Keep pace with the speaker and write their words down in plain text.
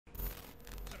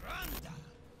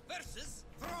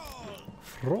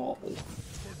Roll.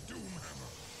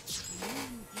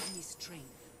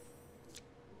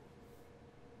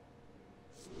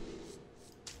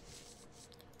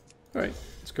 Alright,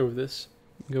 let's go with this.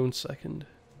 I'm going second.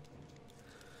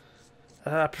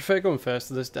 I prefer going first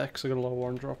to this deck because I got a lot of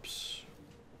one drops.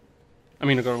 I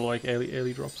mean, I got like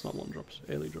early drops, not one drops,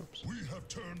 early drops. We have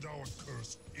turned our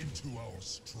curse into our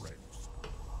strength.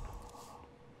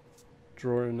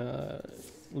 Drawing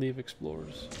Leave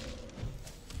Explorers.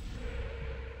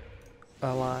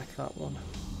 I like that one.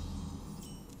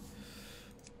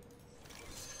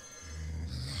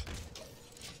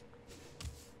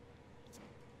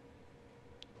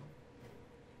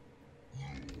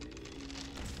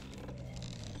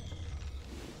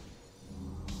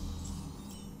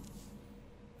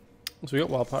 So we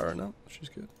got Wild Pirate now, which is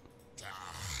good.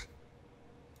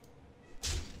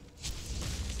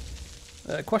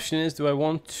 Question is, do I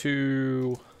want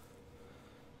to...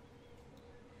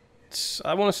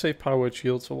 I want to save Power Word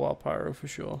Shields for Wild Pyro for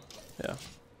sure. Yeah.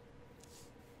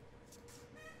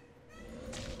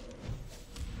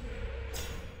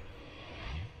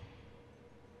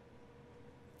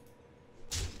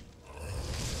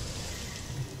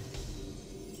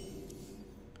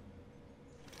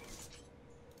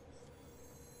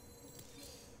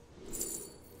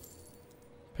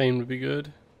 Pain would be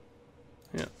good.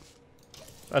 Yeah.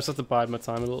 I just have to bide my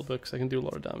time a little bit because I can do a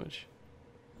lot of damage.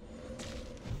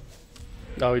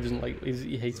 No, he doesn't like.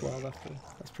 He hates wild after.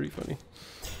 That's pretty funny.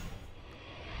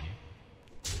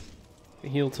 The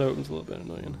heal totem's a little bit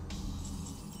annoying.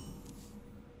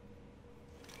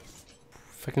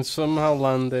 If I can somehow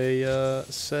land a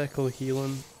circle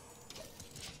healing,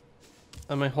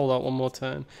 I might hold out one more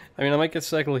turn. I mean, I might get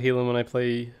circle healing when I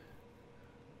play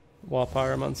War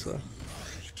Pyromancer.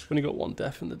 I've only got one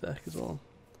death in the deck as well.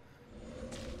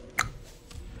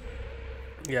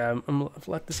 Yeah, I've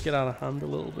let this get out of hand a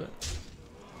little bit.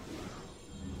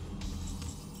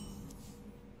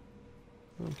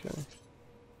 Okay.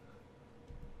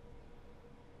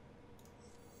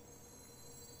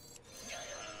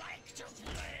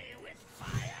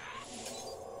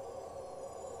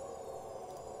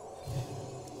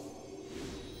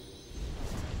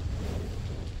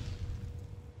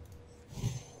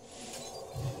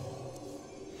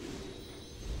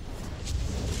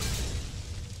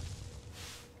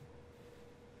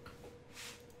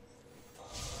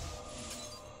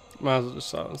 Might as well just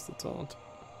silence the taunt.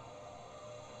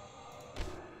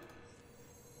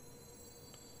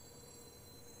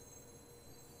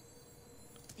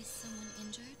 Is someone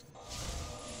injured?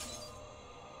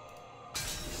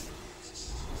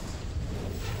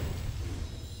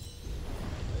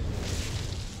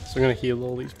 So I'm gonna heal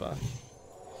all these back.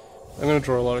 I'm gonna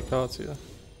draw a lot of cards here.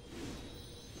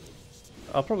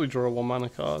 I'll probably draw a 1 mana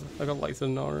card. I got Light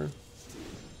and Naru.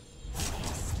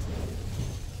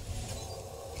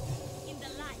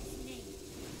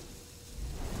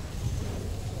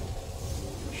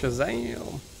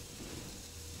 Shazam!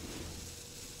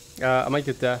 I might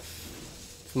get death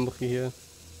if I'm lucky here.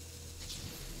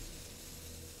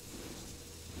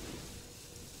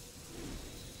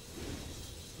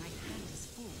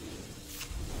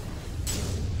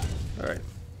 Alright.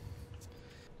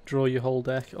 Draw your whole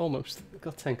deck. Almost. I've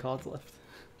got 10 cards left.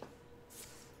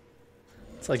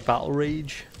 It's like Battle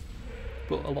Rage,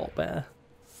 but a lot better.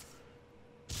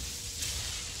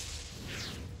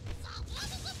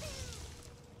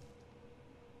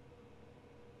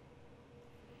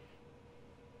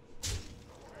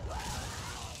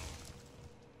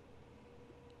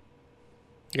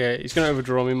 Yeah, he's gonna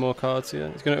overdraw me more cards here.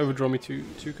 He's gonna overdraw me two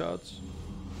cards.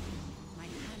 My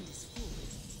hand is full.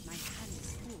 My hand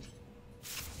is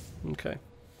full. Okay.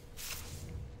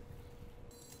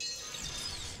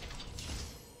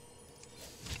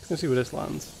 Let's see where this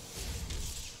lands.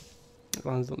 It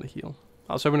lands on the heel.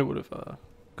 I was hoping it would have got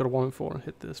a 1-4 and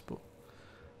hit this, but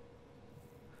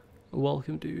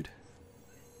welcome, dude.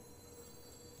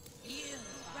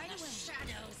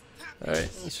 Alright,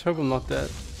 let's hope I'm not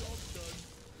dead.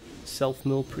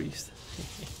 Self-mill priest.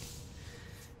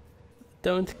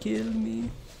 Don't kill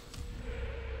me.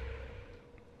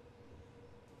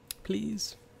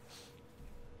 Please.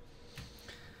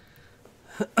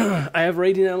 I have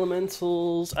Radiant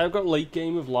Elementals. I've got late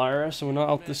game of Lyra, so we're not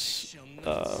out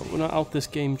this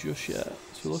game just yet.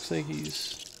 So it looks like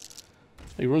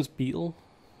he runs Beetle.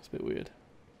 It's a bit weird.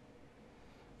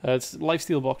 It's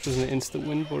Lifesteal Boxer is an instant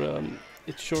win, but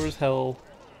it sure as hell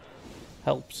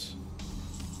helps.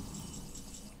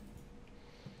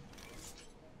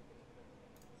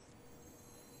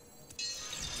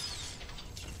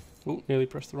 Oh, nearly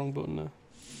pressed the wrong button there.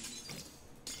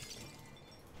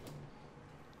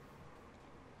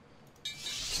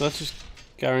 So let's just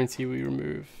guarantee we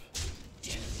remove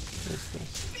this.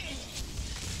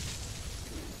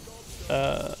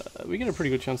 We get a pretty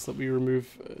good chance that we remove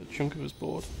a chunk of his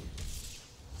board.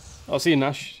 I'll see you,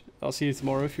 Nash. I'll see you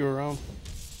tomorrow if you're around.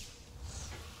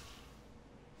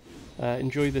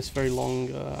 Enjoy this very long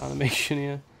animation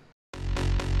here.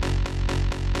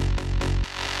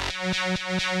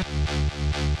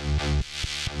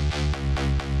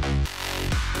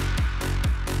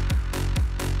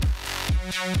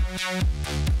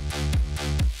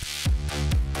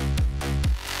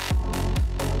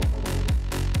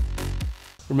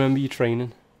 Remember your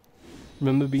training.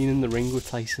 Remember being in the ring with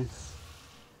Tyson.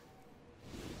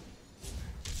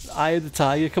 Eye of the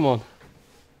tiger, come on.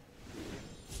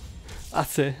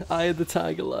 That's it, eye of the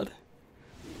tiger, lad.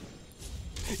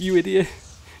 You idiot.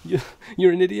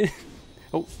 You're an idiot.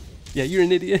 Oh, yeah, you're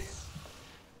an idiot.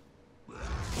 Right,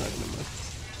 never mind.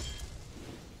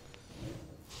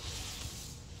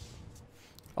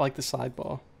 I like the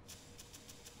sidebar.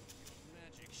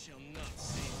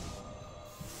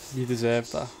 You deserve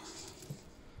that.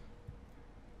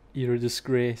 You're a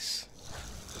disgrace.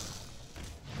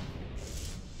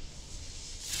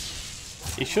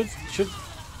 You should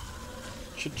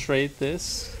trade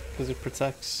this because it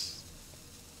protects.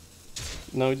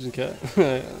 No, he doesn't care.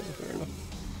 Fair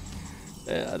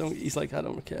enough. I don't. He's like, I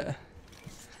don't care.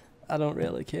 I don't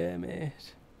really care, mate.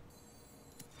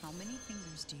 How many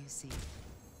fingers do you see?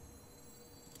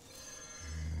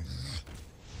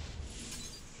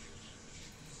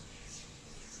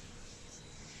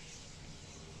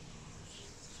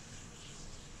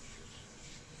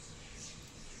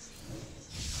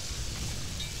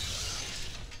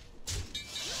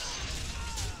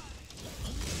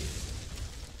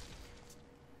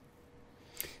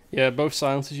 Yeah, both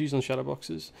silencers used on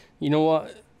Shadowboxers. You know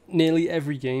what? Nearly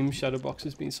every game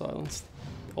Shadowboxer's been silenced.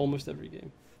 Almost every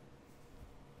game.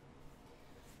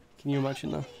 Can you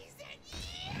imagine that?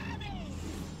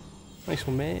 Nice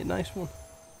one, mate. Nice one.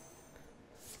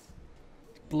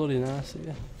 Bloody nasty,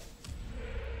 yeah.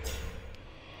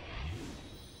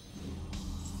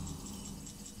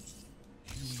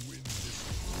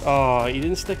 Oh, he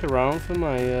didn't stick around for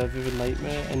my Vivid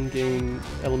Nightmare endgame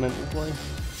elemental play.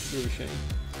 It's really a shame.